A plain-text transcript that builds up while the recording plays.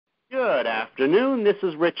Good afternoon. This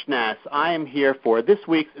is Rich Nass. I am here for this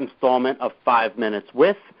week's installment of 5 Minutes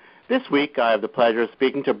With. This week, I have the pleasure of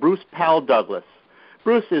speaking to Bruce Powel Douglass.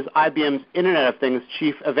 Bruce is IBM's Internet of Things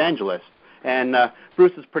chief evangelist, and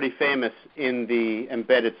Bruce is pretty famous in the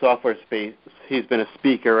embedded software space. He's been a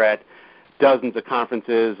speaker at dozens of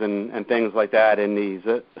conferences and things like that, and he's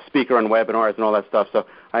a speaker on webinars and all that stuff, so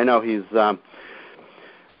I know he's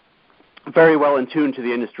very well in tune to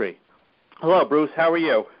the industry. Hello, Bruce. How are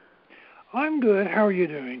you? I'm good. How are you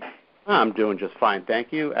doing? I'm doing just fine,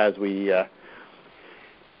 thank you, as we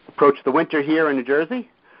approach the winter here in New Jersey.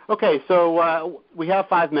 Okay, so we have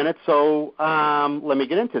 5 minutes, so let me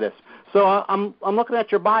get into this. So I'm looking at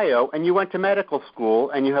your bio, and you went to medical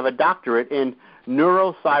school, and you have a doctorate in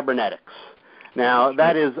neurocybernetics. Now,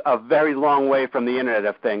 that is a very long way from the Internet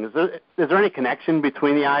of Things. Is there any connection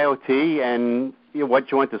between the IoT and what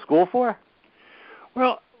you went to school for?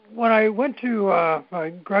 Well, when I went to my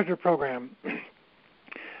graduate program,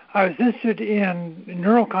 I was interested in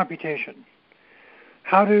neural computation,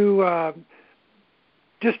 how to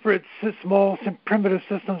disparate, small, primitive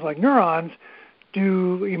systems like neurons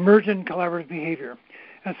do emergent collaborative behavior.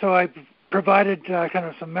 And so I provided kind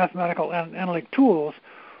of some mathematical analytic tools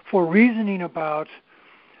for reasoning about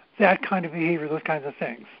that kind of behavior, those kinds of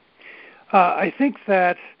things. I think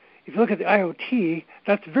that if you look at the IoT,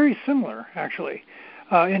 that's very similar, actually,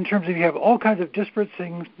 in terms of you have all kinds of disparate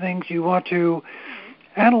things. You want to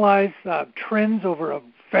analyze trends over a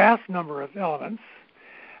vast number of elements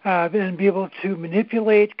and be able to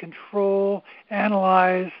manipulate, control,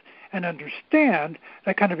 analyze, and understand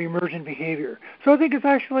that kind of emergent behavior. So I think it's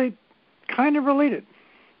actually kind of related.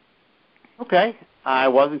 Okay. I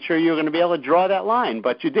wasn't sure you were going to be able to draw that line,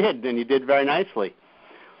 but you did, and you did very nicely.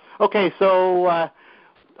 Okay, so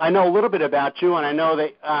I know a little bit about you, and I know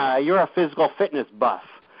that you're a physical fitness buff.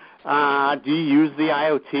 Do you use the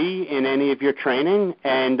IoT in any of your training?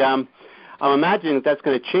 And I'm imagining that's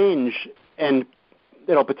going to change, and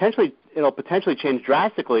it'll potentially change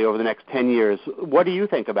drastically over the next 10 years. What do you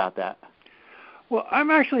think about that? Well,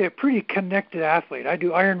 I'm actually a pretty connected athlete. I do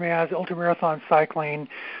Ironmans, ultramarathon cycling,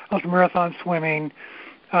 ultramarathon swimming.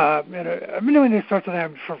 And I've been doing these sorts of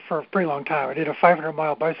things for a pretty long time. I did a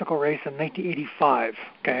 500-mile bicycle race in 1985,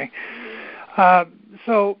 okay?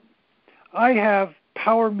 So I have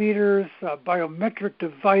power meters, biometric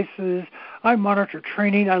devices. I monitor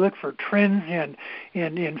training. I look for trends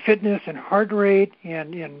in fitness and heart rate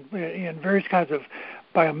and in various kinds of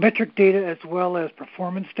biometric data as well as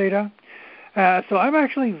performance data. So I'm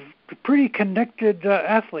actually a pretty connected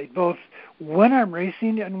athlete, both when I'm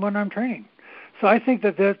racing and when I'm training. So I think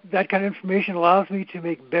that kind of information allows me to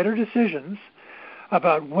make better decisions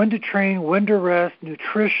about when to train, when to rest,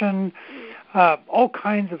 nutrition, all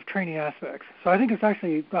kinds of training aspects. So I think it's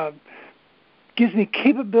actually gives me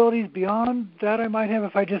capabilities beyond that I might have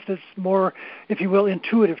if I just did more, if you will,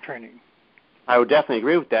 intuitive training. I would definitely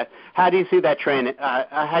agree with that. How do you see that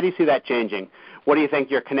how do you see that changing? What do you think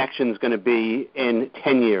your connection is going to be in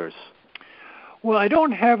 10 years? Well, I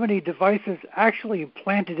don't have any devices actually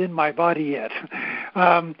implanted in my body yet.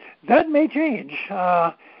 That may change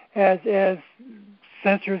as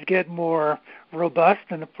sensors get more robust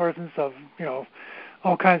in the presence of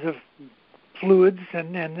all kinds of fluids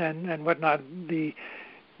and whatnot, the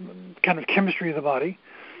kind of chemistry of the body,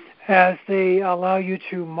 as they allow you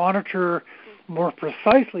to monitor more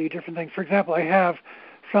precisely different things. For example, I have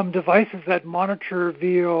some devices that monitor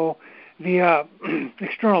via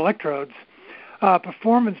external electrodes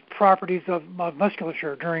performance properties of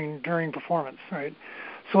musculature during performance, right?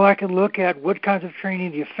 So I can look at what kinds of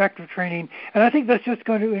training, the effect of training, and I think that's just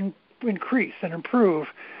going to increase and improve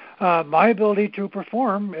my ability to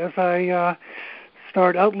perform as I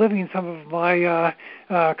start outliving some of my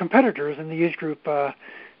competitors in the age group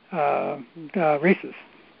races.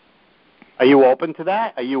 Are you open to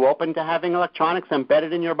that? Are you open to having electronics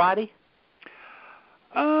embedded in your body?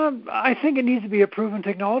 I think it needs to be a proven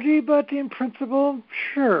technology, but in principle,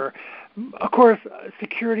 sure. Of course,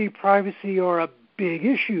 security, privacy are a big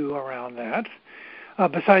issue around that,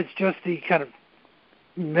 besides just the kind of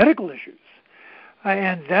medical issues.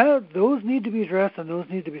 And those need to be addressed and those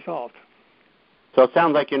need to be solved. So it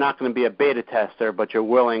sounds like you're not going to be a beta tester, but you're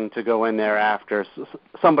willing to go in there after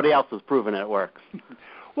somebody else has proven it works.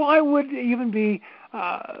 Well, I would even be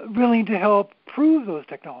willing to help prove those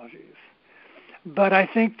technologies. But I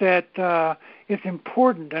think that it's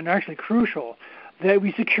important and actually crucial that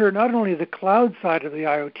we secure not only the cloud side of the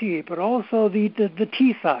IoT, but also the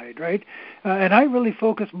T side, right? And I really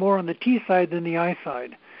focus more on the T side than the I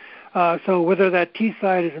side. So whether that T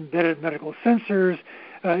side is embedded medical sensors,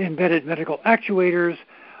 embedded medical actuators,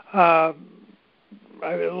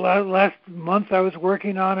 last month I was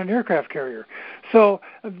working on an aircraft carrier. So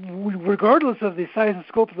regardless of the size and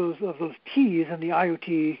scope of those T's in the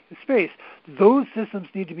IoT space, those systems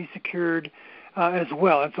need to be secured as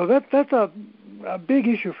well. And so that's a big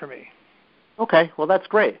issue for me. Okay, well, that's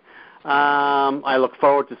great. I look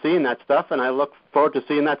forward to seeing that stuff, and I look forward to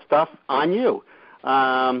seeing that stuff on you.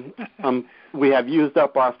 We have used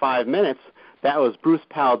up our 5 minutes. That was Bruce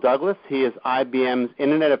Powel Douglass. He is IBM's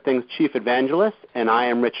Internet of Things Chief Evangelist, and I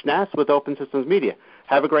am Rich Nass with Open Systems Media.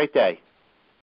 Have a great day.